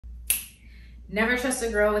Never trust a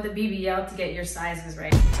girl with a BBL to get your sizes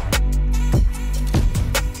right.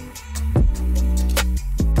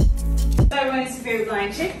 So everyone's favorite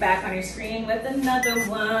blind chick back on your screen with another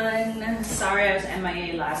one. Sorry I was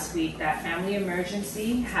MIA last week. That family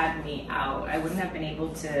emergency had me out. I wouldn't have been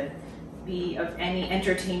able to be of any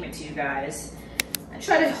entertainment to you guys. I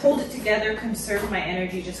try to hold it together, conserve my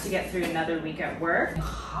energy just to get through another week at work.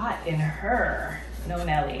 Hot in her, no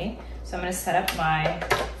Nelly. So I'm gonna set up my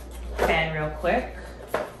fan real quick.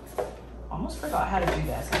 Almost forgot how to do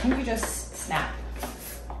this. I think you just snap.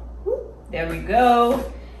 There we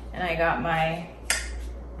go. And I got my,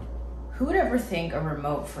 who would ever think a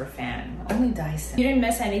remote for fan? Only Dyson. You didn't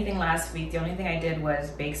miss anything last week. The only thing I did was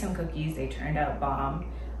bake some cookies. They turned out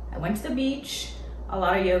bomb. I went to the beach, a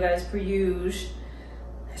lot of yoga as per usual.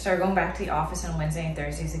 I started going back to the office on Wednesday and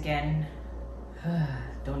Thursdays again.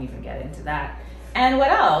 Don't even get into that. And what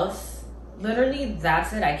else? Literally,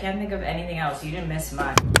 that's it. I can't think of anything else. You didn't miss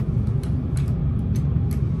much.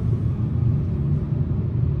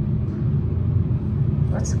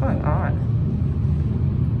 What's going on?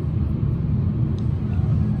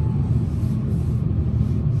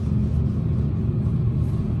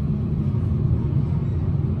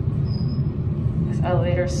 This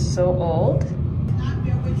elevator's so old.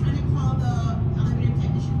 We're trying to call the elevator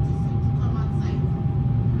technician to come on site.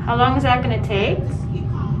 How long is that gonna take? Just keep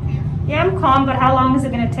calm, okay? Yeah, I'm calm, but how long is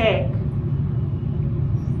it gonna take?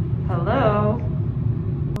 Hello?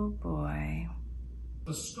 Oh boy.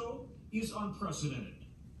 The scope is unprecedented.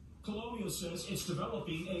 Colonial says it's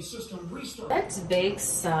developing a system restart. Let's bake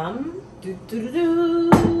some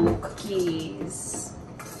cookies.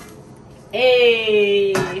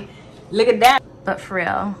 Hey, look at that. But for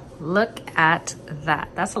real, look at that.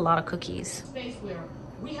 That's a lot of cookies. Space where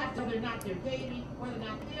we have to, whether or not they're baby, whether or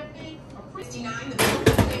not they're big, or 59, the book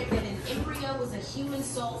declared that an embryo was a human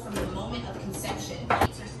soul from the moment of conception.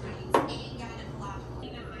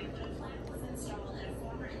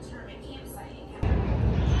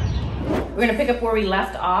 We're gonna pick up where we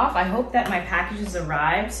left off. I hope that my packages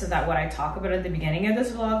arrived so that what I talk about at the beginning of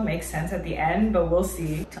this vlog makes sense at the end, but we'll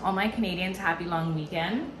see. To all my Canadians, happy long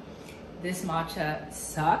weekend. This matcha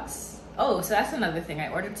sucks. Oh, so that's another thing. I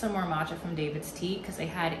ordered some more matcha from David's Tea because they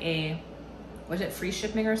had a, was it free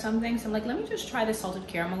shipping or something? So I'm like, let me just try the salted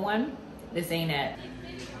caramel one. This ain't it.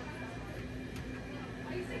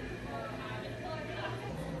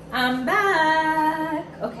 I'm back.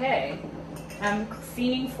 Okay. I'm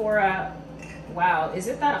fiending for a, wow, is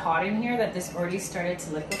it that hot in here that this already started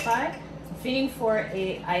to liquefy? I'm fiending for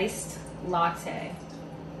a iced latte.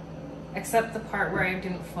 Except the part where I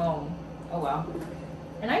didn't foam. Oh well.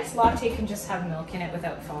 An iced latte can just have milk in it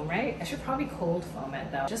without foam, right? I should probably cold foam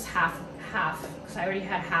it though. Just half, because I already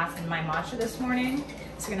had half in my matcha this morning.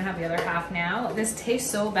 So I'm gonna have the other half now. This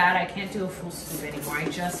tastes so bad, I can't do a full scoop anymore. I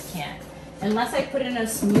just can't. Unless I put it in a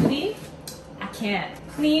smoothie, I can't.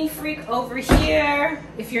 Clean freak over here.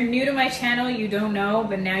 If you're new to my channel, you don't know,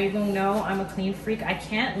 but now you gonna know I'm a clean freak. I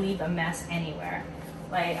can't leave a mess anywhere.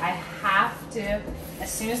 Like, I have to,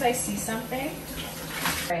 as soon as I see something,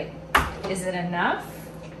 right, is it enough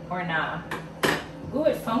or nah? Ooh,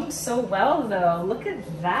 it foams so well though. Look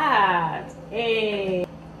at that. Hey.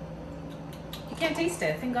 You can't taste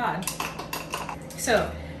it, thank God.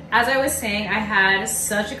 So, as I was saying, I had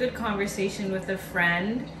such a good conversation with a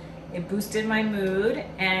friend. It boosted my mood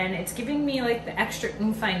and it's giving me like the extra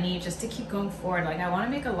oomph I need just to keep going forward. Like I want to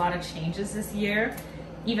make a lot of changes this year,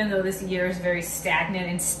 even though this year is very stagnant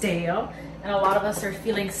and stale and a lot of us are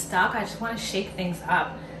feeling stuck. I just want to shake things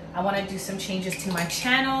up. I want to do some changes to my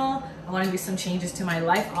channel. I want to do some changes to my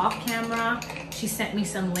life off camera. She sent me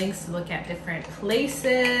some links to look at different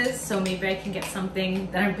places. So maybe I can get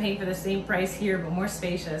something that I'm paying for the same price here, but more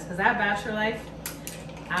spacious. Because that bachelor life,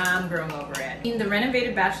 I'm growing over it. I mean, the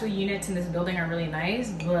renovated bachelor units in this building are really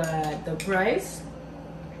nice, but the price,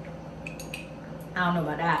 I don't know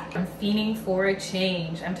about that. I'm fiending for a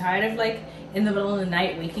change. I'm tired of like in the middle of the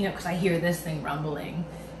night waking up because I hear this thing rumbling.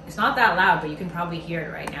 It's not that loud, but you can probably hear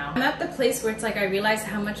it right now. I'm at the place where it's like I realize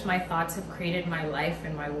how much my thoughts have created my life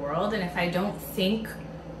and my world, and if I don't think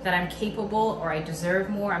that I'm capable or I deserve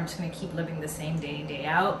more, I'm just gonna keep living the same day in, day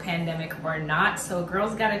out, pandemic or not. So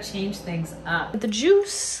girls gotta change things up. The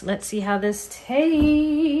juice, let's see how this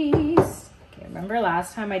tastes. Okay, remember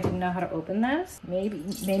last time I didn't know how to open this?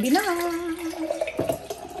 Maybe not.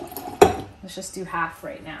 Let's just do half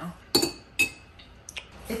right now.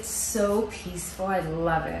 It's so peaceful, I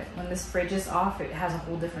love it. When this fridge is off, it has a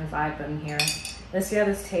whole different vibe in here. Let's see how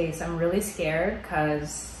this tastes. I'm really scared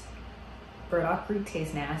because burdock root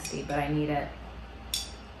tastes nasty, but I need it.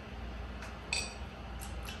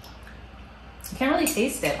 You can't really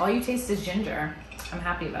taste it. All you taste is ginger. I'm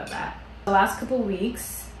happy about that. The last couple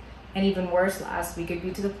weeks, and even worse last week, it'd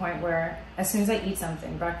be to the point where as soon as I eat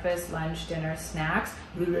something, breakfast, lunch, dinner, snacks,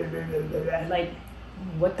 like,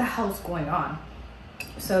 what the hell's going on?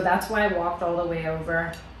 So that's why I walked all the way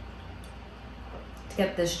over to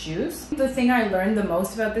get this juice. The thing I learned the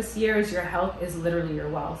most about this year is your health is literally your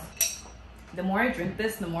wealth. The more I drink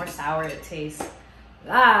this, the more sour it tastes.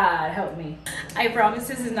 Ah, it helped me. I promise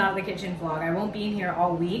this is not the kitchen vlog. I won't be in here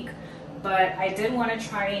all week, but I did want to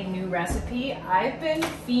try a new recipe. I've been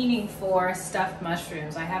fiending for stuffed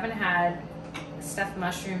mushrooms. I haven't had stuffed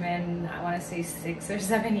mushroom in, I want to say 6 or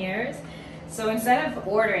 7 years. So instead of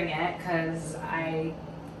ordering it, because I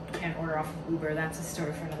can't order off of Uber, that's a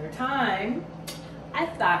story for another time, I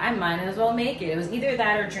thought I might as well make it. It was either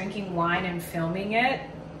that or drinking wine and filming it.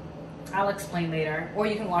 I'll explain later, or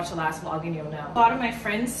you can watch the last vlog and you'll know. A lot of my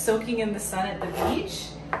friends soaking in the sun at the beach,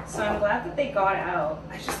 so I'm glad that they got out.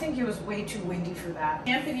 I just think it was way too windy for that. I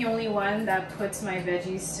can't be the only one that puts my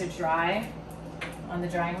veggies to dry on the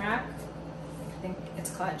drying rack. I think it's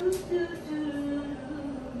clutch.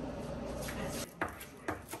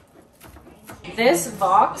 This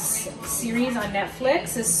Vox series on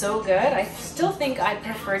Netflix is so good. I still think I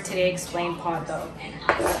prefer Today Explained Pod though.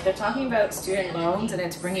 They're talking about student loans and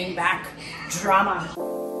it's bringing back drama.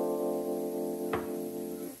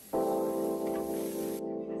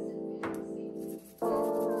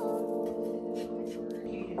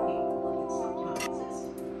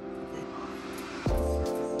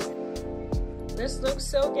 This looks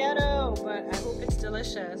so ghetto, but I hope it's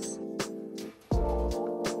delicious.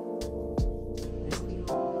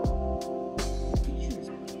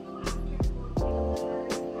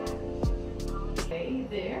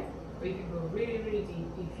 There, or you can go really, really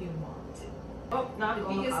deep if you want to. Oh, not The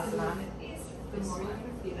going biggest past that. limit is the more you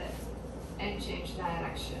can feel it and change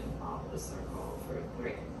direction of the circle for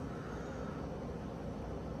 3.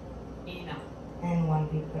 Enough. And 1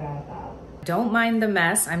 deep breath out. Don't mind the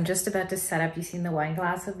mess. I'm just about to set up. You seen the wine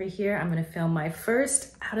glass over here? I'm gonna film my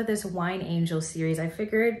first out of this Wine Angel series. I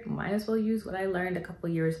figured might as well use what I learned a couple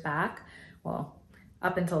years back. Well,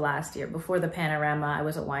 up until last year, before the panorama, I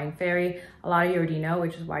was a wine fairy. A lot of you already know,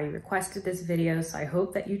 which is why you requested this video. So I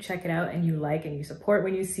hope that you check it out and you like and you support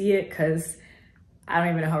when you see it, because I don't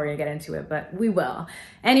even know how we're gonna get into it, but we will.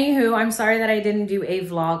 Anywho, I'm sorry that I didn't do a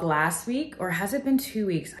vlog last week, or has it been 2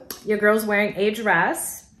 weeks? Your girl's wearing a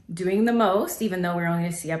dress, doing the most, even though we're only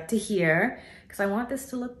gonna see up to here, because I want this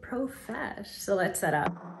to look profesh. So let's set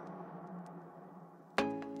up.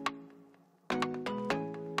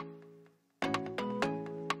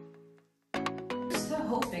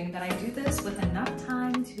 Hoping that I do this with enough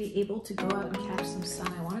time to be able to go out and catch some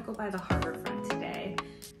sun. I want to go by the Harbourfront today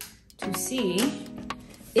to see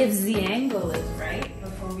if the angle is right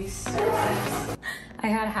before we start this. I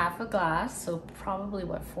had half a glass, so probably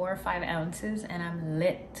what, 4 or 5 ounces, and I'm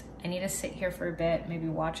lit. I need to sit here for a bit, maybe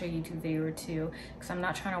watch a YouTube video or 2, because I'm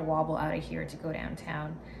not trying to wobble out of here to go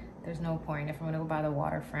downtown. There's no point if I'm gonna go by the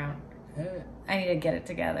waterfront. I need to get it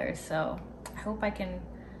together, so I hope I can.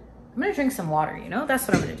 I'm gonna drink some water, you know? That's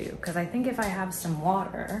what I'm gonna do. Because I think if I have some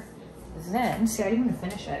water, then, see, I didn't even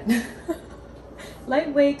finish it.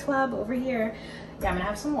 Lightweight club over here. Yeah, I'm gonna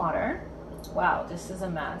have some water. Wow, this is a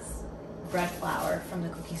mess. Bread flour from the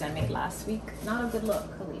cookies I made last week. Not a good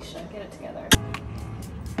look, Alisha, get it together.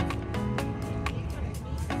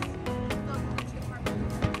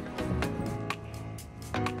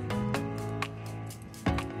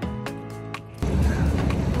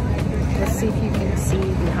 Let's see if you can see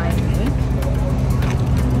behind me.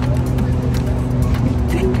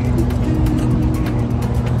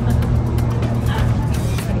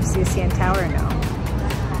 Can you see a CN Tower now?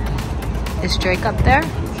 Is Drake up there?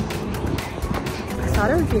 I thought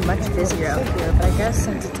it would be much busier out here, but I guess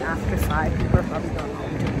since it's after 5, people are probably going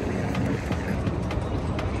home.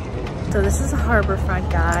 So this is a Harbourfront,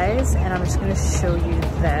 guys, and I'm just gonna show you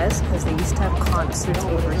this because they used to have concerts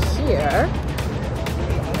over here.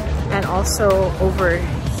 And also over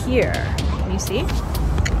here, can you see?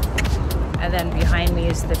 And then behind me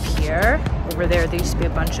is the pier. Over there used to be a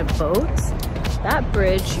bunch of boats. That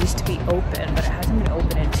bridge used to be open, but it hasn't been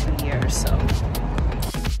open in 2 years, so.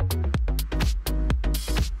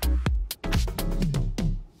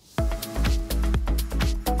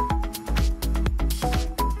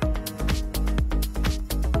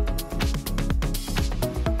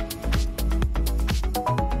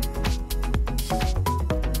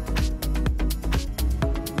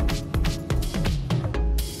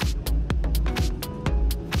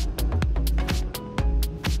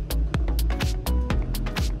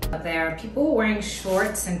 people were wearing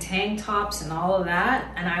shorts and tank tops and all of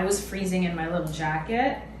that, and I was freezing in my little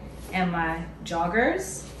jacket and my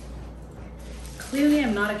joggers. Clearly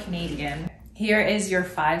I'm not a Canadian. Here is your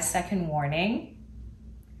 5-second warning.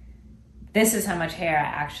 This is how much hair I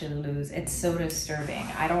actually lose. It's so disturbing.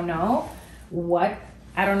 I don't know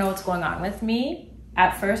what's going on with me.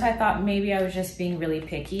 At first I thought maybe I was just being really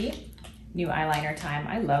picky. New eyeliner time.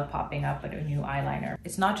 I love popping up with a new eyeliner.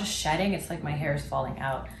 It's not just shedding, it's like my hair is falling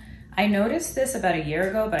out. I noticed this about a year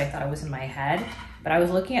ago, but I thought it was in my head. But I was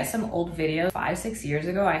looking at some old videos. 5-6 years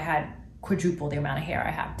ago, I had quadruple the amount of hair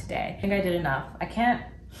I have today. I think I did enough. I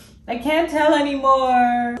can't tell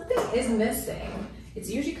anymore. Something is missing. It's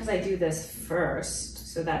usually because I do this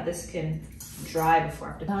first so that this can dry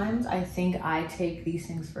before after. Times I think I take these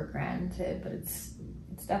things for granted, but it's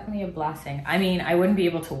definitely a blessing. I mean, I wouldn't be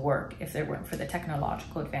able to work if there weren't for the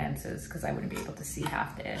technological advances, because I wouldn't be able to see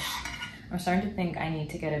half the ish. I'm starting to think I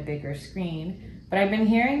need to get a bigger screen, but I've been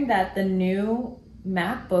hearing that the new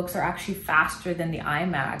MacBooks are actually faster than the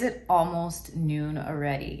iMac. It's almost noon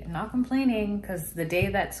already. I'm not complaining, because the day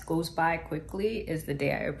that goes by quickly is the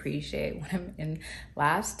day I appreciate. When I'm in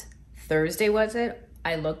last Thursday, was it?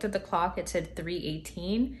 I looked at the clock, it said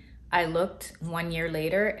 3:18. I looked 1 year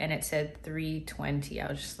later and it said 3:20. I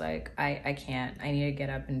was just like, I can't, I need to get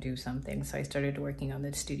up and do something. So I started working on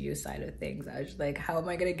the studio side of things. I was just like, how am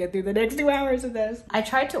I gonna get through the next 2 hours of this? I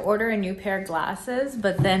tried to order a new pair of glasses,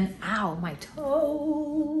 but then, ow, my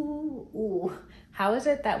toe. Ooh. How is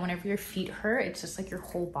it that whenever your feet hurt, it's just like your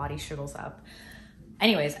whole body shrivels up?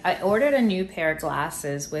 Anyways, I ordered a new pair of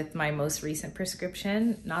glasses with my most recent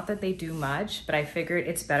prescription. Not that they do much, but I figured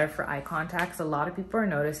it's better for eye contact. A lot of people are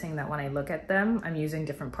noticing that when I look at them, I'm using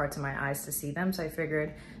different parts of my eyes to see them. So I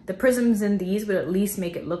figured the prisms in these would at least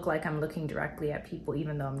make it look like I'm looking directly at people,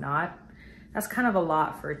 even though I'm not. That's kind of a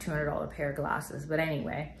lot for a $200 pair of glasses. But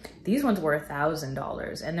anyway, these ones were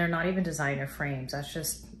 $1,000 and they're not even designer frames. That's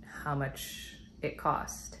just how much it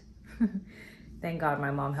cost. Thank God my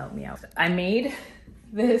mom helped me out. I made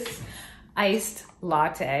this iced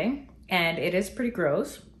latte and it is pretty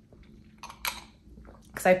gross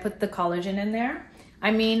because I put the collagen in there.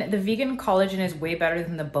 I mean, the vegan collagen is way better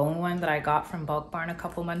than the bone one that I got from Bulk Barn a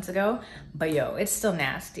couple months ago, but yo, it's still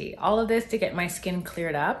nasty. All of this to get my skin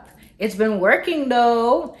cleared up. It's been working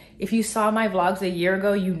though. If you saw my vlogs a year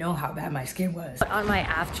ago, you know how bad my skin was. On my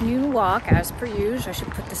afternoon walk, as per usual, I should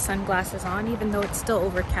put the sunglasses on even though it's still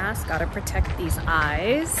overcast. Gotta protect these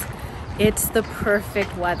eyes. It's the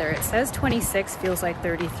perfect weather. It says 26, feels like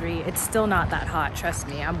 33. It's still not that hot, trust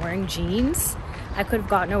me. I'm wearing jeans. I could have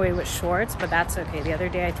gotten away with shorts, but that's okay. The other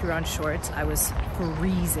day I threw on shorts. I was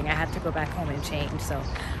freezing. I had to go back home and change, so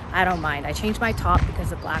I don't mind. I changed my top because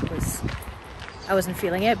the black was, I wasn't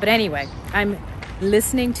feeling it. But anyway, I'm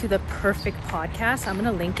listening to the perfect podcast. I'm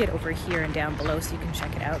gonna link it over here and down below so you can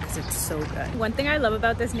check it out because it's so good. One thing I love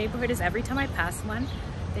about this neighborhood is every time I pass one,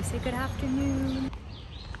 they say good afternoon.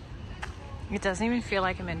 It doesn't even feel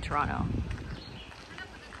like I'm in Toronto.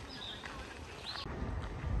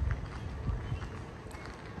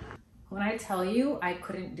 When I tell you I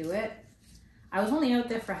couldn't do it, I was only out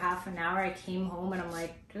there for half an hour. I came home and I'm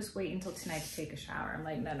like, just wait until tonight to take a shower. I'm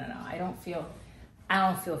like, no, I don't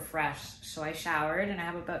feel fresh. So I showered and I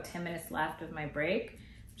have about 10 minutes left of my break.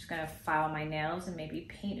 I'm just gonna file my nails and maybe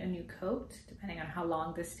paint a new coat, depending on how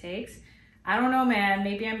long this takes. I don't know, man,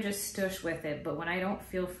 maybe I'm just stush with it, but when I don't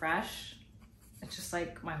feel fresh, it's just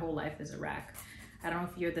like my whole life is a wreck. I don't know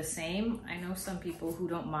if you're the same. I know some people who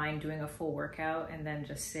don't mind doing a full workout and then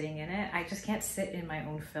just sitting in it. I just can't sit in my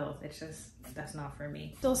own filth. It's just, that's not for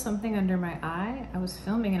me. Still something under my eye. I was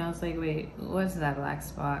filming and I was like, wait, what's that black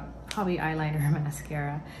spot? Probably eyeliner or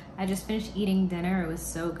mascara. I just finished eating dinner. It was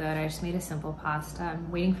so good. I just made a simple pasta. I'm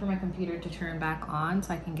waiting for my computer to turn back on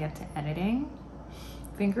so I can get to editing.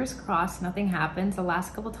 Fingers crossed nothing happens. The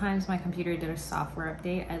last couple times my computer did a software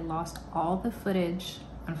update, I lost all the footage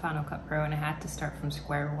on Final Cut Pro and I had to start from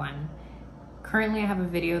square one. Currently I have a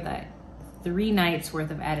video that 3 nights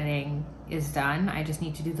worth of editing is done. I just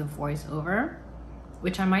need to do the voiceover,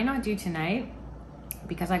 which I might not do tonight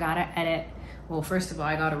because I gotta edit. Well, first of all,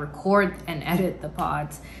 I gotta record and edit the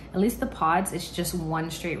pods. At least the pods, it's just one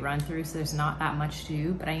straight run through, so there's not that much to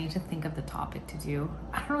do, but I need to think of the topic to do.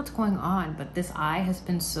 I don't know what's going on, but this eye has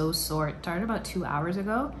been so sore. It started about 2 hours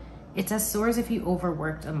ago. It's as sore as if you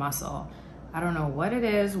overworked a muscle. I don't know what it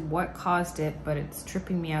is, what caused it, but it's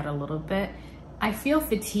tripping me out a little bit. I feel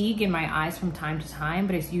fatigue in my eyes from time to time,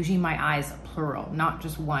 but it's usually my eyes plural, not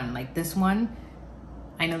just one. Like this one,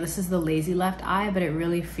 I know this is the lazy left eye, but it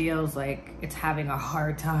really feels like it's having a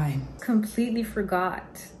hard time. Completely forgot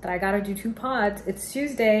that I gotta do 2 pods. It's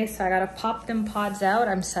Tuesday, so I gotta pop them pods out.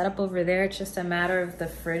 I'm set up over there. It's just a matter of the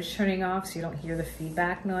fridge turning off so you don't hear the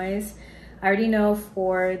feedback noise. I already know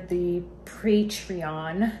for the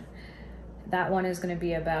Patreon, that one is gonna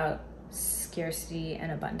be about scarcity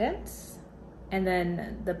and abundance. And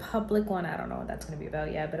then the public one, I don't know what that's gonna be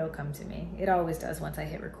about yet, but it'll come to me. It always does once I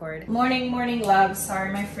hit record. Morning, love. Sorry,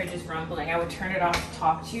 my fridge is rumbling. I would turn it off to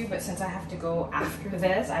talk to you, but since I have to go after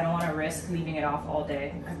this, I don't wanna risk leaving it off all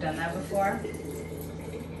day. I've done that before.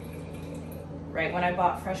 Right when I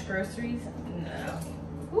bought fresh groceries? No.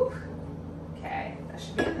 Whew. Okay, that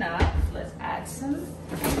should be enough. Let's add some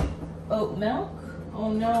oat milk.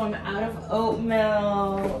 Oh no, I'm out of oat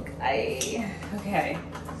milk. Okay,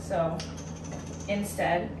 so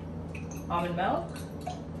instead, almond milk.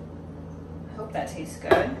 I hope that tastes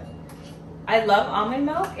good. I love almond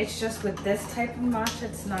milk. It's just with this type of matcha,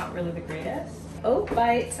 it's not really the greatest. Oat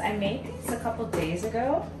bites, I made these a couple days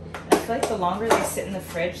ago. And I feel like the longer they sit in the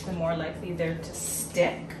fridge, the more likely they're to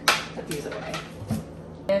stick. Put these away.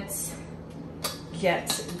 Let's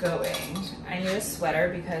get going. I need a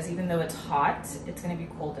sweater because even though it's hot, it's gonna be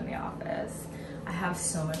cold in the office. I have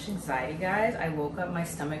so much anxiety, guys. I woke up, my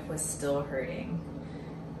stomach was still hurting.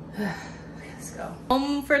 Okay, let's go.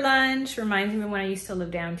 Home for lunch reminds me of when I used to live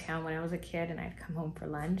downtown when I was a kid and I'd come home for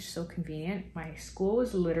lunch. So convenient. My school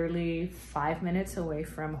was literally 5 minutes away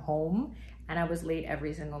from home and I was late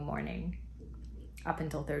every single morning up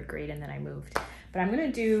until 3rd grade, and then I moved. But I'm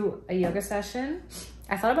gonna do a yoga session.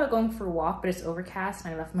 I thought about going for a walk, but it's overcast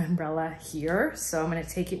and I left my umbrella here. So I'm gonna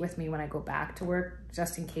take it with me when I go back to work,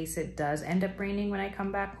 just in case it does end up raining when I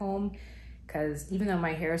come back home. Because even though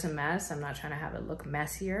my hair is a mess, I'm not trying to have it look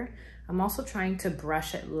messier. I'm also trying to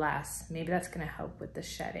brush it less. Maybe that's gonna help with the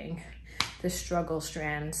shedding, the struggle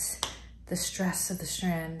strands, the stress of the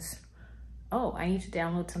strands. Oh, I need to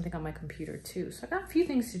download something on my computer too. So I got a few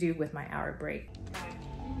things to do with my hour break.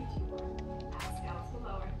 Exhale to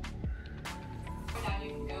lower. Now you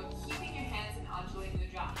can go keeping your hands and undulating the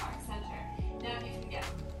drop heart center. Now you can get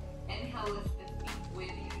inhale, lift the feet with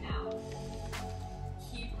you now.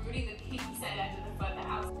 Keep rooting the pinky side edge of the foot, the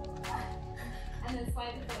house. And then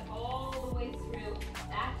slide the foot all the way through.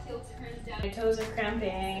 That heel turns down. My toes are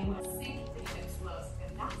cramping. Sink the hips low.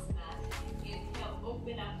 Skandasana. Inhale,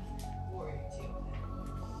 open up.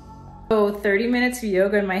 So 30 minutes of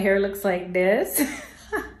yoga and my hair looks like this.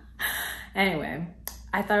 Anyway,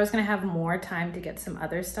 I thought I was gonna have more time to get some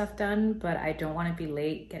other stuff done, but I don't wanna be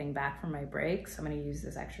late getting back from my break. So I'm gonna use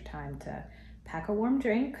this extra time to pack a warm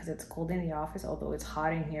drink because it's cold in the office, although it's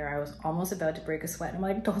hot in here. I was almost about to break a sweat. And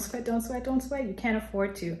I'm like, don't sweat, don't sweat, don't sweat. You can't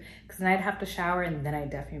afford to, because then I'd have to shower and then I'd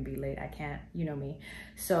definitely be late. I can't, you know me.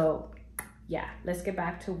 So yeah, let's get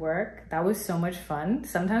back to work. That was so much fun.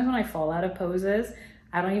 Sometimes when I fall out of poses,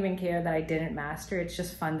 I don't even care that I didn't master. It's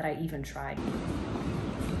just fun that I even tried.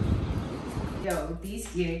 Yo, these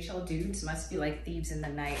DHL dudes must be like thieves in the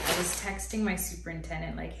night. I was texting my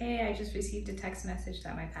superintendent like, hey, I just received a text message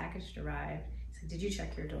that my package arrived. He's like, did you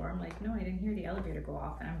check your door? I'm like, no, I didn't hear the elevator go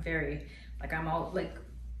off. And I'm very, like, I'm all like,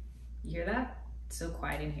 you hear that? It's so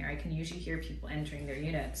quiet in here. I can usually hear people entering their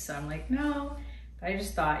units. So I'm like, no. I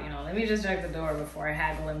just thought, you know, let me just check the door before I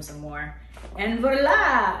haggle him some more. And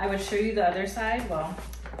voila! I would show you the other side. Well,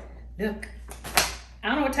 look. I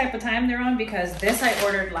don't know what type of time they're on because this I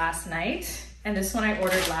ordered last night and this one I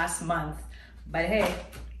ordered last month. But hey,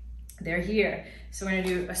 they're here. So we're gonna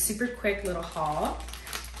do a super quick little haul.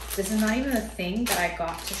 This is not even a thing that I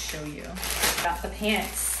got to show you. Got the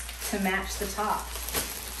pants to match the top.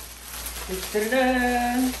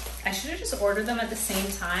 Da-da-da. I should have just ordered them at the same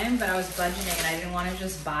time, but I was budgeting and I didn't want to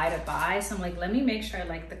just buy to buy. So I'm like, let me make sure I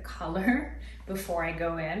like the color before I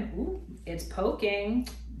go in. Ooh, it's poking.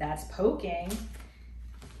 That's poking.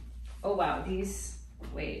 Oh wow, these,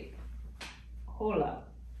 wait, hold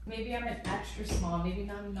up. Maybe I'm an extra small, maybe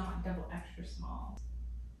I'm not double extra small.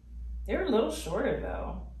 They're a little shorter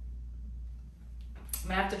though. I'm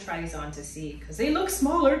gonna have to try these on to see because they look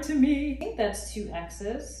smaller to me. I think that's 2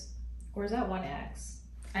 X's. Or is that 1 X?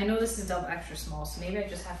 I know this is double extra small, so maybe I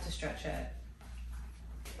just have to stretch it.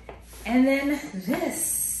 And then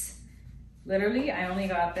this. Literally, I only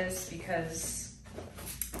got this because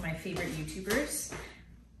my favorite YouTubers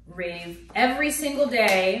rave every single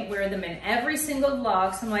day, wear them in every single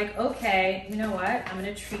vlog. So I'm like, okay, you know what? I'm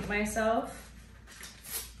gonna treat myself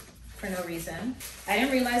for no reason. I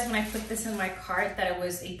didn't realize when I put this in my cart that it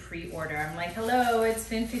was a pre-order. I'm like, hello, it's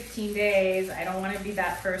been 15 days. I don't want to be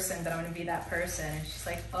that person, but I want to be that person. And she's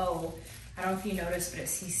like, oh, I don't know if you noticed, but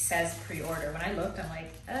he says pre-order. When I looked, I'm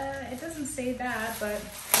like, it doesn't say that, but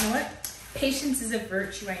you know what? Patience is a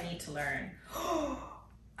virtue I need to learn.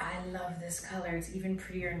 I love this color. It's even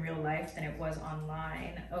prettier in real life than it was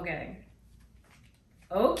online. Okay.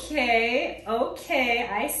 Okay,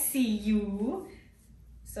 I see you.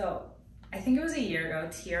 So I think it was a year ago,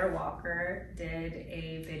 Tiara Walker did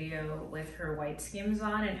a video with her white skims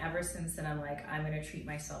on, and ever since then I'm like, I'm gonna treat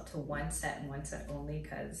myself to one set and one set only,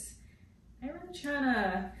 because I'm really trying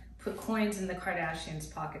to put coins in the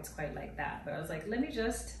Kardashians' pockets quite like that. But I was like, let me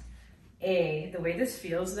just, the way this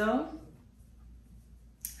feels though,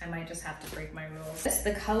 I might just have to break my rules.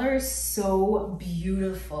 The color is so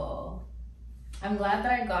beautiful. I'm glad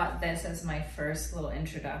that I got this as my first little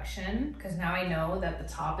introduction, because now I know that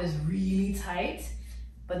the top is really tight,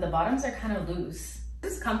 but the bottoms are kind of loose.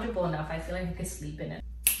 This is comfortable enough. I feel like I could sleep in it.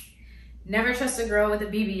 Never trust a girl with a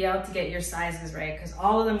BBL to get your sizes right, because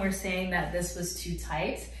all of them were saying that this was too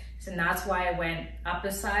tight. So that's why I went up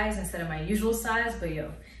a size instead of my usual size. But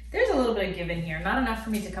yo, there's a little bit of give in here. Not enough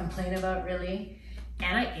for me to complain about really.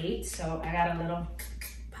 And I ate, so I got a little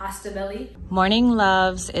pasta belly. Morning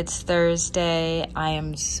loves, it's Thursday. I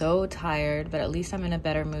am so tired, but at least I'm in a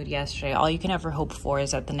better mood yesterday. All you can ever hope for is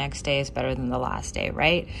that the next day is better than the last day,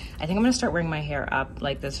 right? I think I'm gonna start wearing my hair up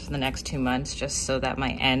like this for the next 2 months, just so that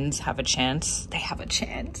my ends have a chance. They have a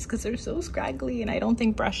chance because they're so scraggly, and I don't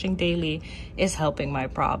think brushing daily is helping my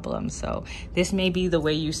problem. So this may be the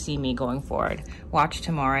way you see me going forward. Watch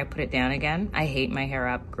tomorrow, I put it down again. I hate my hair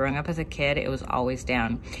up. Growing up as a kid, it was always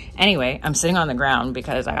down. Anyway, I'm sitting on the ground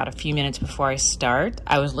because I got a few minutes before I start.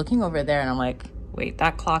 I was looking over there and I'm like, wait,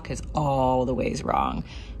 that clock is all the ways wrong.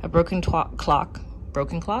 A broken clock?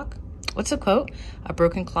 What's the quote? A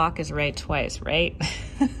broken clock is right twice, right?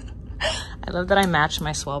 I love that I matched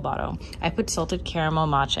my swell bottle. I put salted caramel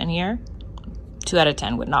matcha in here. 2 out of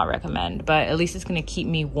 10 would not recommend, but at least it's gonna keep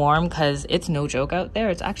me warm because it's no joke out there.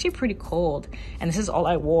 It's actually pretty cold, and this is all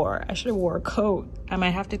I wore. I should have wore a coat. I might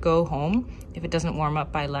have to go home if it doesn't warm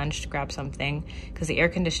up by lunch to grab something, because the air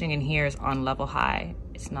conditioning in here is on level high.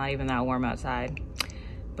 It's not even that warm outside.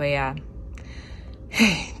 But yeah,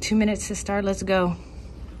 2 minutes to start, let's go.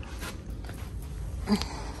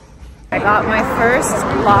 I got my first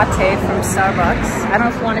latte from Starbucks. I don't know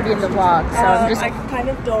if you want to be in the vlog, so I'm just... I kind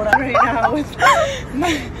of don't right now with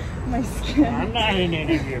my skin. I'm not in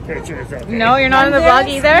any of your pictures. Okay? No, you're not in the vlog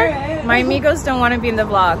either? My amigos don't want to be in the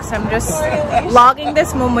vlog, so I'm just vlogging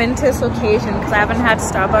this momentous occasion because I haven't had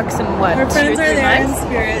Starbucks in what, Our friends 2 or 3 are there months? in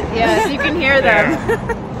spirit. Yeah, so you can hear them.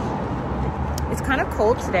 It's kind of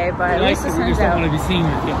cold today, but at least the sun's out. want to be seen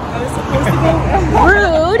with you. I was supposed to go.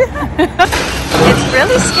 Rude! It's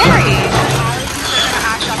really scary.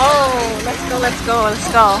 Oh, let's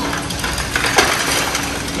go.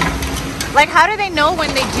 Like, how do they know when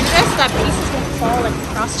they do this that pieces won't fall like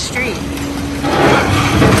across the street?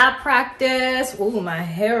 That practice, oh my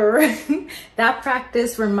hair. That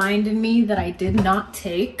practice reminded me that I did not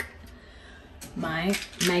take my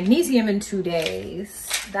magnesium in 2 days.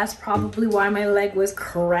 That's probably why my leg was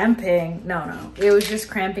cramping. No, it was just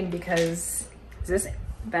cramping because, is this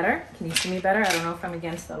better? Can you see me better? I don't know if I'm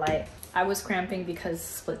against the light. I was cramping because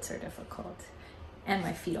splits are difficult and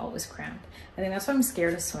my feet always cramp. I think that's why I'm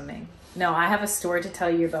scared of swimming. No, I have a story to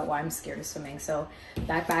tell you about why I'm scared of swimming. So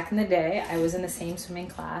back in the day, I was in the same swimming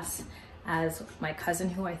class as my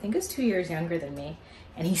cousin, who I think is 2 years younger than me,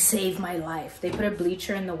 and he saved my life. They put a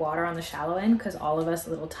bleacher in the water on the shallow end because all of us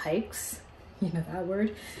little tykes, you know that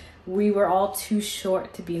word, we were all too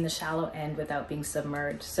short to be in the shallow end without being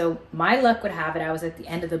submerged. So my luck would have it, I was at the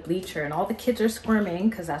end of the bleacher and all the kids are squirming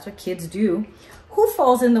because that's what kids do. Who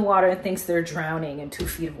falls in the water and thinks they're drowning in 2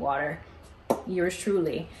 feet of water? Yours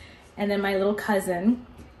truly. And then my little cousin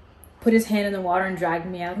put his hand in the water and dragged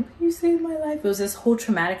me out. You saved my life. It was this whole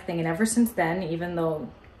traumatic thing. And ever since then, even though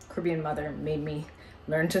Caribbean mother made me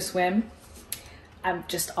learn to swim, I've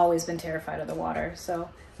just always been terrified of the water. So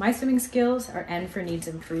my swimming skills are N for needs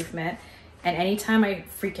improvement. And anytime I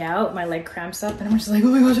freak out, my leg cramps up and I'm just like, oh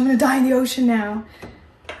my gosh, I'm gonna die in the ocean now.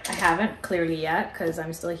 I haven't clearly yet because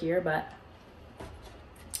I'm still here, but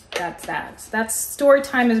that's that. That story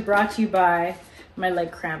time is brought to you by my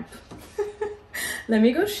leg cramp. Let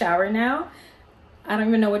me go shower now. I don't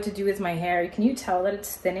even know what to do with my hair. Can you tell that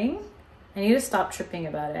it's thinning? I need to stop tripping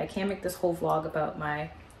about it. I can't make this whole vlog about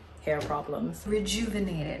my hair problems.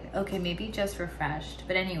 Rejuvenated. Okay, maybe just refreshed.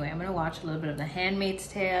 But anyway, I'm gonna watch a little bit of The Handmaid's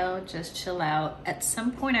Tale, just chill out. At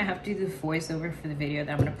some point, I have to do the voiceover for the video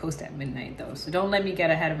that I'm gonna post at midnight though, so don't let me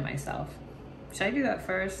get ahead of myself. Should I do that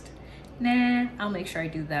first? Nah, I'll make sure I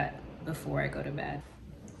do that before I go to bed.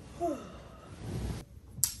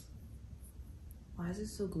 Why is it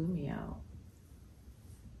so gloomy out?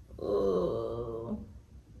 Oh,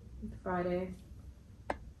 it's Friday.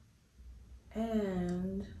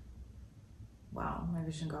 And wow, my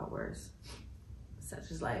vision got worse.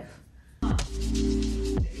 Such is life.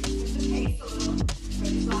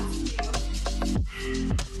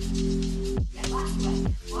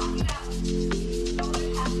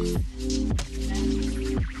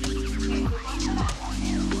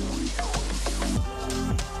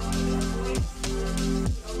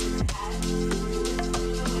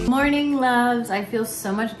 Morning loves. I feel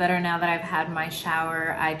so much better now that I've had my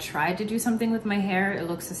shower. I tried to do something with my hair. It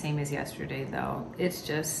looks the same as yesterday though. It's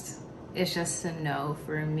just a no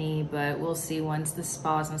for me, but we'll see once the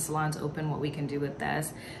spas and salons open what we can do with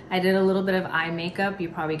this. I did a little bit of eye makeup. You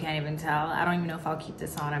probably can't even tell. I don't even know if I'll keep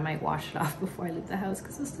this on. I might wash it off before I leave the house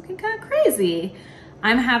because it's looking kind of crazy.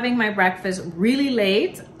 I'm having my breakfast really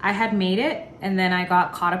late. I had made it and then I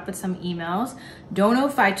got caught up with some emails. Don't know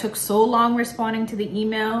if I took so long responding to the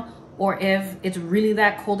email or if it's really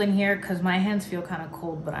that cold in here because my hands feel kind of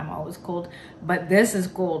cold, but I'm always cold. But this is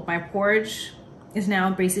cold. My porridge is now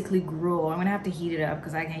basically gruel. I'm gonna have to heat it up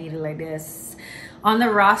because I can't eat it like this. On the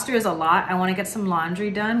roster is a lot. I wanna get some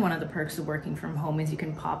laundry done. One of the perks of working from home is you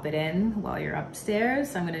can pop it in while you're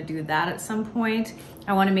upstairs. I'm gonna do that at some point.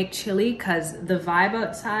 I wanna make chili because the vibe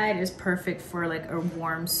outside is perfect for like a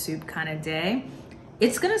warm soup kind of day.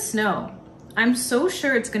 It's gonna snow. I'm so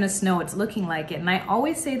sure it's gonna snow. It's looking like it. And I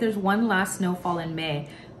always say there's one last snowfall in May.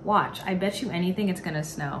 Watch, I bet you anything it's gonna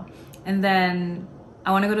snow. And then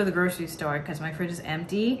I wanna go to the grocery store because my fridge is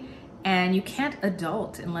empty and you can't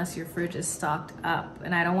adult unless your fridge is stocked up.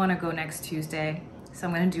 And I don't wanna go next Tuesday. So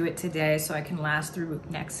I'm gonna do it today so I can last through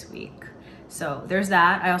next week. So there's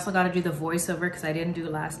that. I also gotta do the voiceover because I didn't do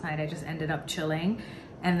it last night. I just ended up chilling.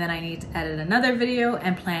 And then I need to edit another video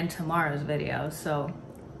and plan tomorrow's video. So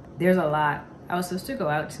there's a lot. I was supposed to go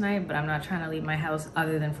out tonight, but I'm not trying to leave my house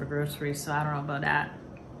other than for groceries. So I don't know about that.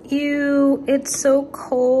 Ew, it's so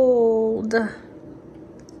cold.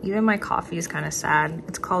 Even my coffee is kind of sad.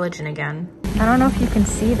 It's collagen again. I don't know if you can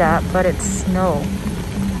see that, but it's snow.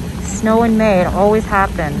 Snow in May, it always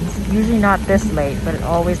happens. Usually not this late, but it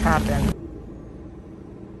always happens.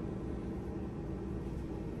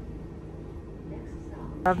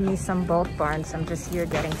 Love me some Bulk Barns. I'm just here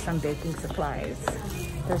getting some baking supplies.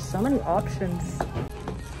 There's so many options.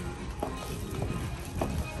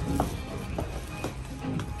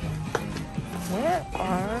 Where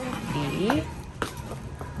are the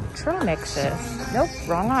trail mixes? Nope,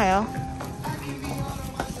 wrong aisle.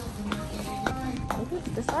 Maybe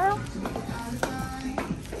this aisle?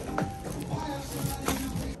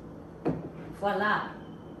 Voila.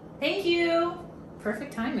 Thank you.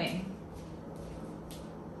 Perfect timing.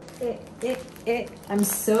 I'm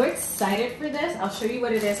so excited for this. I'll show you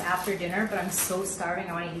what it is after dinner, but I'm so starving.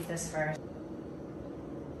 I want to eat this first.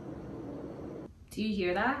 Do you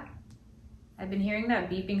hear that? I've been hearing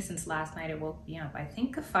that beeping since last night. It woke me up. I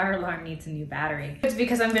think the fire alarm needs a new battery. It's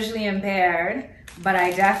because I'm visually impaired, but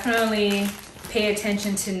I definitely pay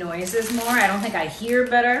attention to noises more. I don't think I hear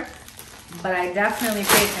better, but I definitely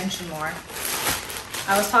pay attention more.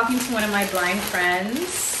 I was talking to one of my blind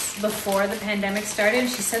friends before the pandemic started, and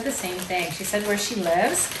she said the same thing. She said where she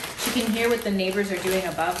lives, she can hear what the neighbors are doing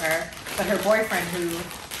above her, but her boyfriend, who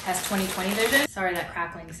has 20/20 vision, sorry that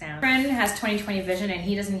crackling sound, friend has 20/20 vision and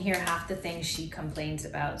he doesn't hear half the things she complains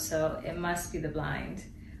about, so it must be the blind.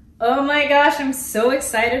 Oh my gosh, I'm so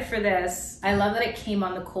excited for this. I love that it came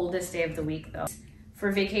on the coldest day of the week though.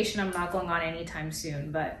 For vacation, I'm not going on anytime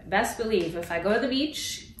soon, but best believe if I go to the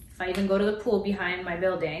beach, if I even go to the pool behind my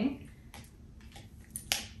building,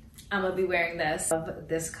 I'm gonna be wearing this. Love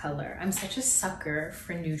this color. I'm such a sucker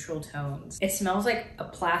for neutral tones. It smells like a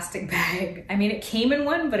plastic bag. I mean, it came in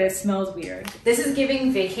one, but it smells weird. This is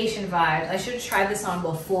giving vacation vibes. I should have tried this on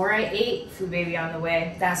before I ate. Food baby on the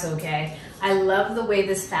way. That's okay. I love the way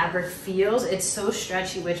this fabric feels. It's so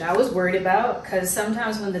stretchy, which I was worried about because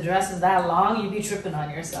sometimes when the dress is that long, you'd be tripping on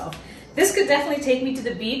yourself. This could definitely take me to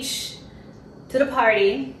the beach, to the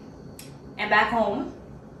party, and back home.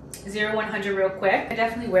 0-100 real quick. I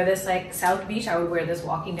definitely wear this like South Beach. I would wear this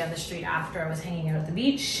walking down the street after I was hanging out at the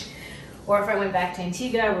beach. Or if I went back to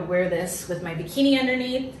Antigua, I would wear this with my bikini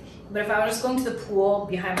underneath. But if I was just going to the pool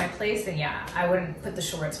behind my place, then yeah, I wouldn't put the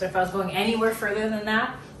shorts. But if I was going anywhere further than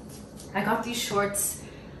that, I got these shorts,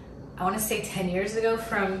 I want to say 10 years ago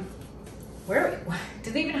from, where,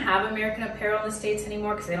 do they even have American Apparel in the States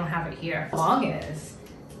anymore? Because they don't have it here. How long it is.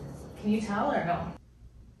 Can you tell or no?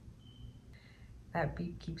 That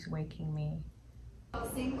beat keeps waking me.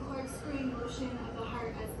 Same corkscrewing motion of the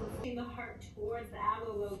heart as before. The heart towards the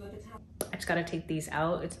ALO logo at the top. I just gotta take these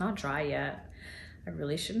out. It's not dry yet. I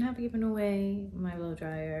really shouldn't have given away my blow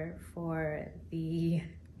dryer for the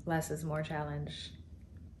Less is More challenge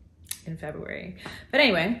in February. But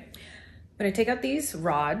anyway, I'm gonna take out these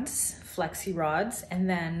rods, flexi rods, and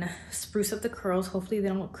then spruce up the curls. Hopefully they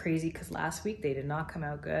don't look crazy because last week they did not come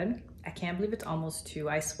out good. I can't believe it's almost 2.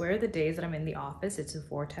 I swear the days that I'm in the office, it's a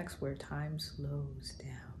vortex where time slows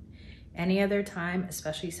down. Any other time,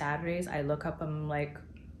 especially Saturdays, I look up, I'm like,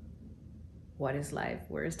 what is life?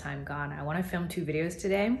 Where is time gone? I want to film 2 videos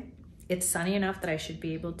today. It's sunny enough that I should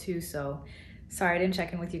be able to, so sorry I didn't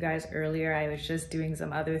check in with you guys earlier. I was just doing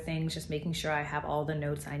some other things, just making sure I have all the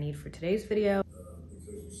notes I need for today's video.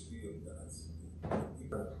 Because you feel that you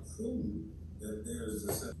got to prove that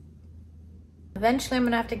there's a... Eventually I'm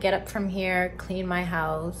gonna have to get up from here, clean my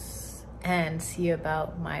house, and see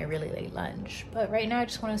about my really late lunch. But right now I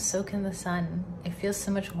just want to soak in the sun. It feels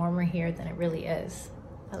so much warmer here than it really is.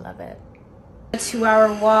 I love it. A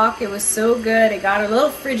 2-hour walk. It was so good. It got a little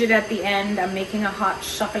frigid at the end. I'm making a hot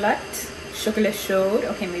chocolate chaud.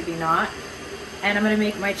 Okay, maybe not. And I'm gonna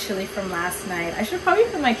make my chili from last night. I should probably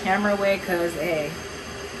put my camera away because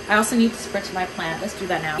I also need to spritz my plant. Let's do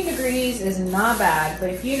that now. 20 degrees is not bad, but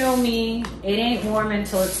if you know me, it ain't warm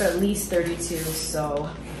until it's at least 32, so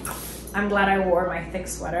I'm glad I wore my thick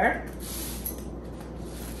sweater.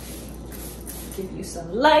 Give you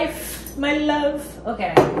some life, my love.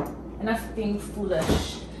 Okay, enough being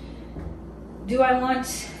foolish. Do I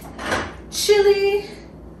want chili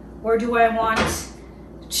or do I want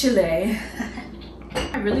chile?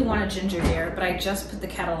 I really want a ginger beer, but I just put the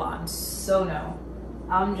kettle on, so no.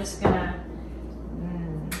 I'm just gonna,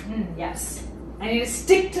 yes. I need to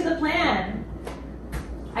stick to the plan.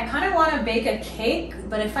 I kind of want to bake a cake,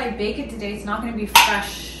 but if I bake it today, it's not going to be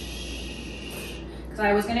fresh. Because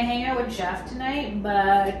I was going to hang out with Jeff tonight,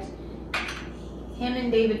 but him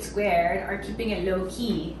and David Squared are keeping it low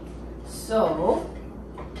key. So,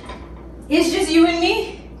 it's just you and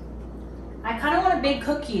me. I kind of want to bake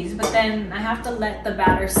cookies, but then I have to let the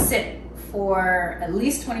batter sit for at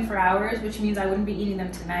least 24 hours, which means I wouldn't be eating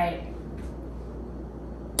them tonight.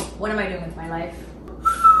 What am I doing with my life?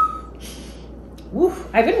 Woof.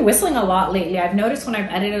 I've been whistling a lot lately. I've noticed when I've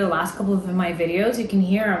edited the last couple of my videos, you can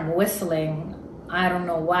hear I'm whistling. I don't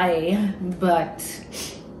know why, but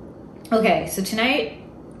okay, so tonight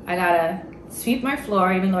I gotta sweep my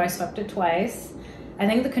floor, even though I swept it twice. I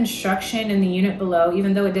think the construction in the unit below,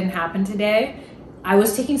 even though it didn't happen today, I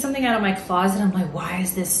was taking something out of my closet. I'm like, why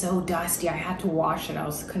is this so dusty? I had to wash it. I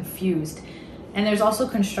was confused. And there's also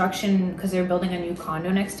construction because they're building a new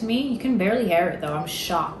condo next to me. You can barely hear it though. I'm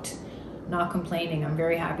shocked. Not complaining. I'm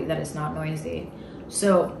very happy that it's not noisy.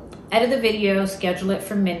 So edit the video, schedule it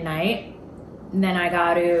for midnight. And then I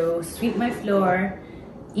got to sweep my floor,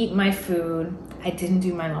 eat my food. I didn't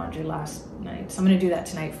do my laundry last night, so I'm gonna do that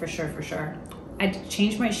tonight for sure, for sure. I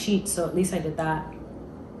changed my sheets, so at least I did that.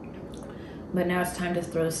 But now it's time to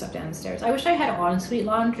throw the stuff downstairs. I wish I had ensuite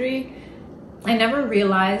laundry. I never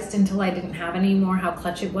realized until I didn't have any more how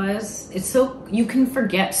clutch it was. It's so, you can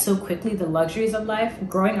forget so quickly the luxuries of life.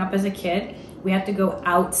 Growing up as a kid, we had to go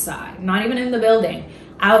outside, not even in the building,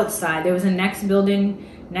 outside. There was a next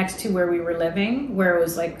building next to where we were living where it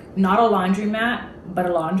was like not a laundromat, but a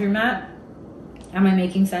laundromat. Am I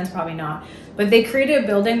making sense? Probably not. But they created a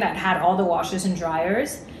building that had all the washers and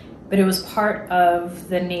dryers, but it was part of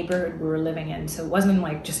the neighborhood we were living in. So it wasn't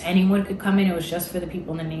like just anyone could come in. It was just for the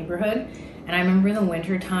people in the neighborhood. And I remember in the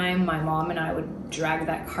winter time, my mom and I would drag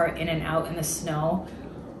that cart in and out in the snow.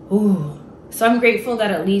 Ooh. So I'm grateful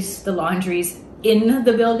that at least the laundry's in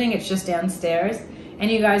the building. It's just downstairs.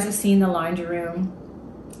 And you guys have seen the laundry room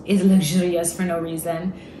is luxurious for no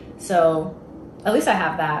reason. So at least I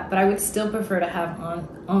have that, but I would still prefer to have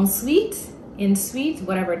ensuite,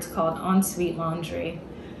 whatever it's called, ensuite laundry.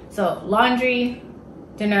 So laundry,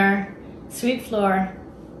 dinner, sweep floor,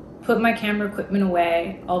 put my camera equipment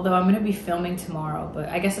away, although I'm gonna be filming tomorrow, but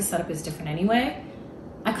I guess the setup is different anyway.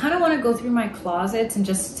 I kind of want to go through my closets and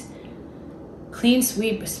just clean,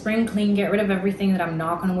 sweep, spring clean, get rid of everything that I'm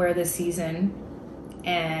not gonna wear this season.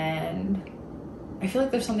 And I feel like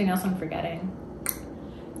there's something else I'm forgetting.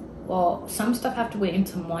 Well, some stuff have to wait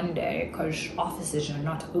until Monday because offices are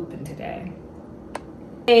not open today.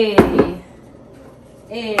 Hey.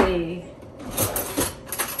 Hey.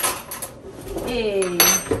 Hey.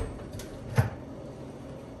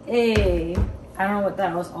 Hey. I don't know what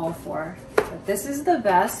that was all for, but this is the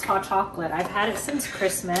best hot chocolate. I've had it since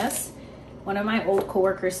Christmas. One of my old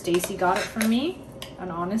coworkers, Stacy, got it for me. And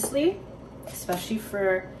honestly, especially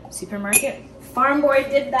for supermarket, Farm Boy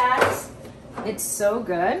did that. It's so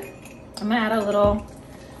good. I'm gonna add a little,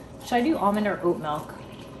 should I do almond or oat milk?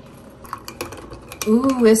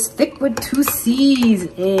 Ooh, it's thick with 2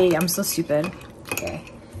 C's. Hey, I'm so stupid. Okay,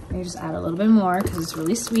 let me just add a little bit more because it's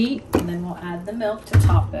really sweet. And then we'll add the milk to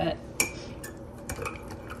top it.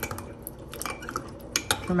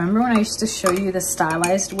 Remember when I used to show you the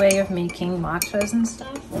stylized way of making matchas and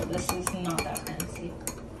stuff? Well, this is not that fancy.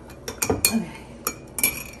 Okay.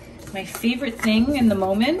 My favorite thing in the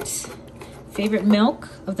moment, favorite milk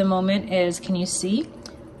of the moment is, can you see?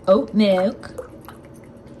 Oat milk.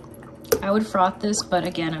 I would froth this, but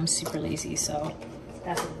again, I'm super lazy, so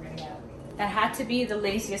that's what we're gonna get. That had to be the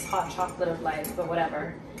laziest hot chocolate of life, but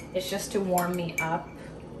whatever. It's just to warm me up.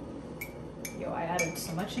 Yo, I added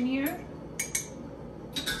so much in here.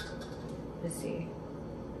 Let's see.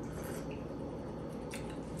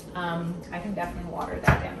 I can definitely water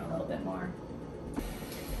that down a little bit more.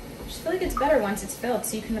 I just feel like it's better once it's filled,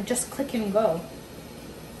 so you can just click and go.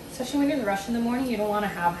 Especially when you're in the rush in the morning, you don't want to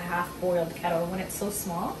have a half-boiled kettle when it's so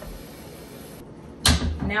small.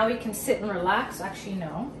 Now we can sit and relax. Actually,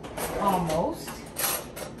 no. Almost.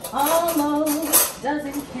 Almost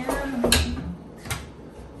doesn't count.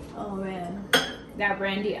 Oh man. That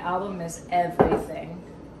Brandy album is everything.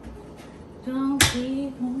 Don't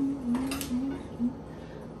keep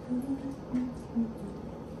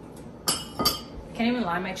Can't even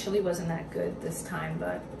lie, my chili wasn't that good this time,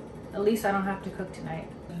 but at least I don't have to cook tonight.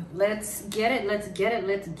 Let's get it, let's get it,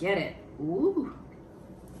 let's get it. Ooh.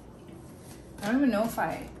 I don't even know if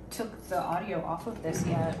I took the audio off of this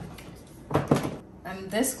yet. I'm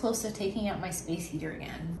this close to taking out my space heater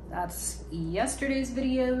again. That's yesterday's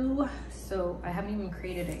video, so I haven't even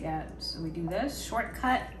created it yet. So we do this.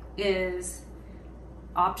 Shortcut is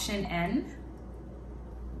option N.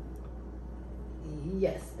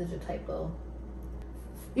 Yes, there's a typo.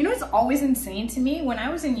 You know what's always insane to me? When I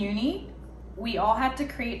was in uni, we all had to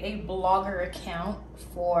create a blogger account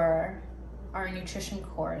for our nutrition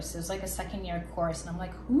course. It was like a 2nd-year course, and I'm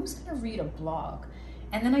like, who's gonna read a blog?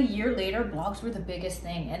 And then a year later, blogs were the biggest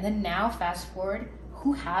thing. And then now, fast forward,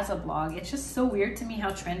 who has a blog? It's just so weird to me how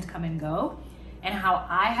trends come and go, and how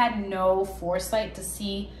I had no foresight to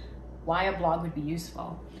see why a blog would be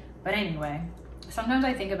useful. But anyway, sometimes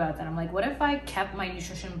I think about that. I'm like, what if I kept my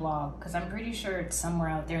nutrition blog? Because I'm pretty sure it's somewhere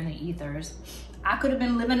out there in the ethers. I could have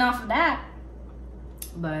been living off of that,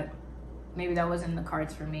 but maybe that wasn't in the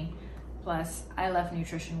cards for me. Plus, I left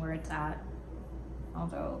nutrition where it's at.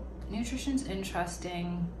 Although nutrition's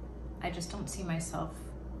interesting, I just don't see myself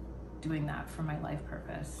doing that for my life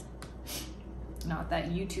purpose. Not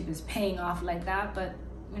that YouTube is paying off like that, but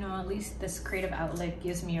you know, at least this creative outlet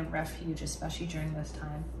gives me a refuge, especially during this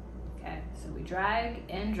time. Okay, so we drag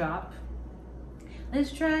and drop.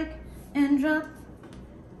 Let's drag and drop.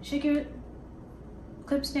 Shake your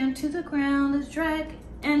clips down to the ground. Let's drag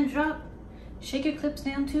and drop. Shake your clips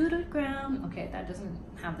down to the ground. Okay, that doesn't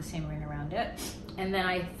have the same ring around it. And then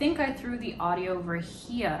I think I threw the audio over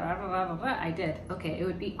here. I did. Okay, it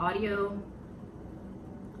would be audio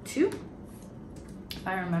 2, if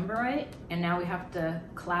I remember right. And now we have to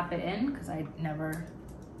clap it in because I never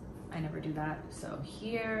do that. So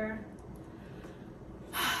here,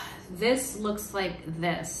 this looks like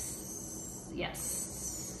this.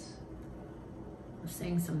 Yes. I was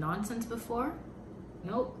saying some nonsense before.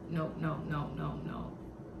 Nope, nope, no, no, no, no.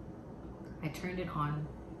 I turned it on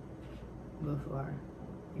before.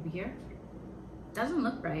 Maybe here? Doesn't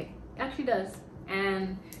look right. It actually does.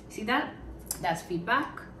 And see that? That's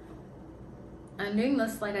feedback. I'm doing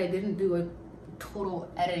this like I didn't do a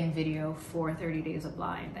total editing video for 30 Days of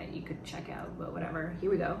Blind that you could check out, but whatever. Here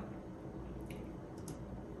we go.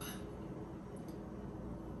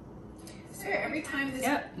 Sir, every time this...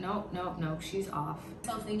 Yep, nope, nope, nope, she's off.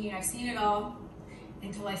 I'm thinking I've seen it all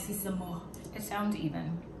until I see some more. It sounds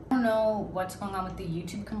even. I don't know what's going on with the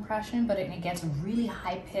YouTube compression, but it gets really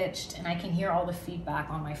high pitched and I can hear all the feedback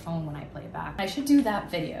on my phone when I play back. I should do that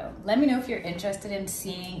video. Let me know if you're interested in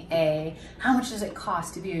seeing how much does it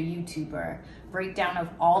cost to be a YouTuber? Breakdown of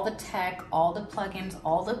all the tech, all the plugins,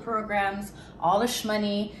 all the programs, all the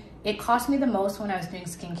shmoney. It cost me the most when I was doing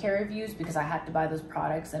skincare reviews because I had to buy those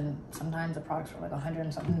products, and sometimes the products were like $100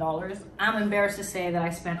 and something. I'm embarrassed to say that I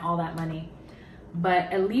spent all that money.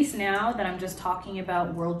 But at least now that I'm just talking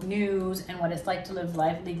about world news and what it's like to live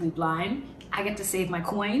life legally blind, I get to save my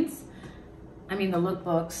coins. I mean, the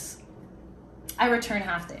lookbooks, I return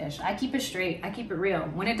half the ish. I keep it straight, I keep it real.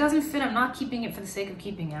 When it doesn't fit, I'm not keeping it for the sake of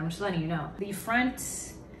keeping it. I'm just letting you know. The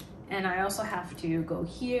front, and I also have to go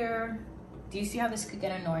here. Do you see how this could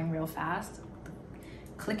get annoying real fast?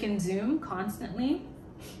 Click and zoom constantly.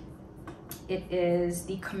 It is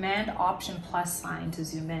the Command Option plus sign to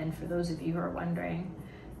zoom in, for those of you who are wondering.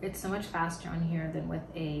 It's so much faster on here than with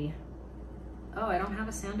a, oh, I don't have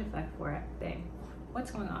a sound effect for it thing. What's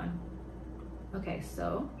going on? Okay,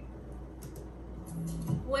 so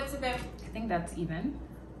What's about? I think that's even.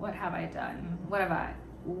 What have I done? What have I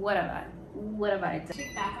done?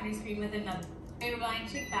 Check back on your screen with another. Hey, Ryan,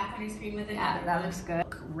 check back on your screen with another. Yeah, that looks good.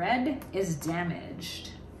 Red is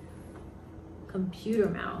damaged. Computer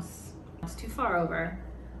mouse. It's too far over.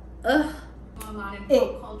 Ugh. Going on in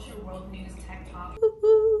pop culture, world news, tech talk.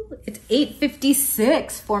 It's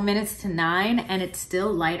 8:56, 4 minutes to 9, and it's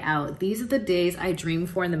still light out. These are the days I dream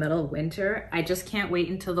for in the middle of winter. I just can't wait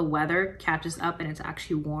until the weather catches up and it's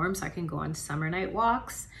actually warm so I can go on summer night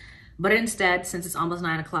walks. But instead, since it's almost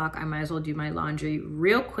 9 o'clock, I might as well do my laundry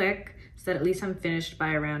real quick so that at least I'm finished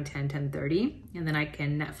by around 10:30, and then I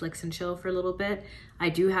can Netflix and chill for a little bit. I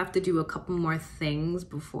do have to do a couple more things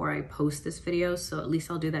before I post this video, so at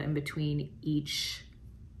least I'll do that in between each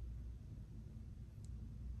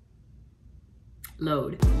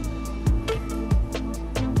load.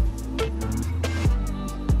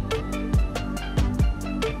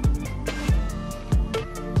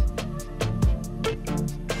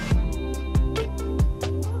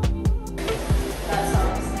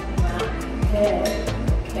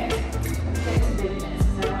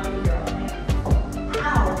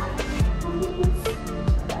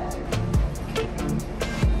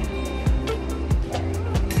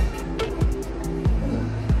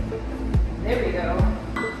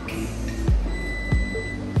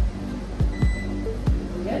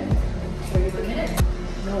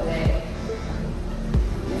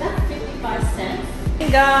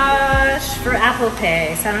 Gosh, for Apple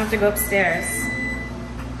Pay, so I don't have to go upstairs.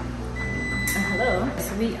 Hello.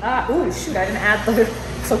 So we are. Oh shoot! I didn't add the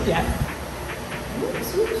soap yet.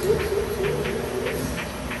 Oops, oops, oops, oops.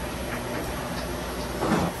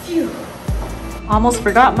 Phew! Almost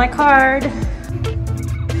forgot my card.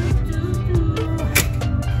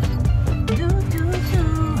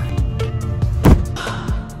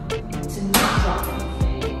 It's a new dropping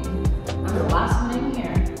thing. I'm the last one in here.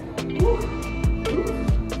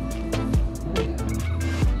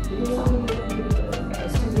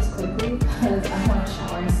 Let's do this quickly because I want to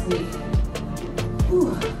shower and sleep.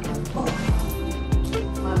 Ooh. Oh.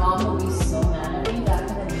 My mom will be so mad at me that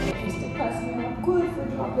kind of makes me depressed me. I'm good for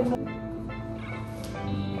dropping them.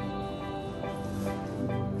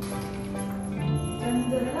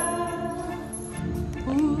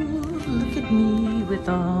 Ooh, look at me with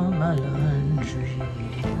all my laundry.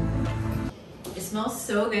 It smells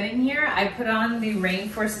so good in here. I put on the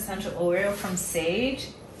Rainforest Essential Oil from Sage.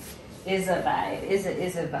 Is a vibe, is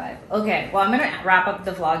a vibe. Okay, well, I'm gonna wrap up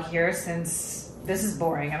the vlog here since this is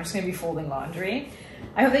boring. I'm just gonna be folding laundry.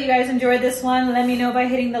 I hope that you guys enjoyed this one. Let me know by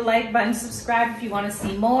hitting the like button, subscribe if you wanna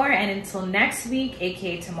see more, and until next week,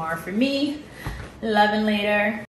 aka tomorrow for me, love and later.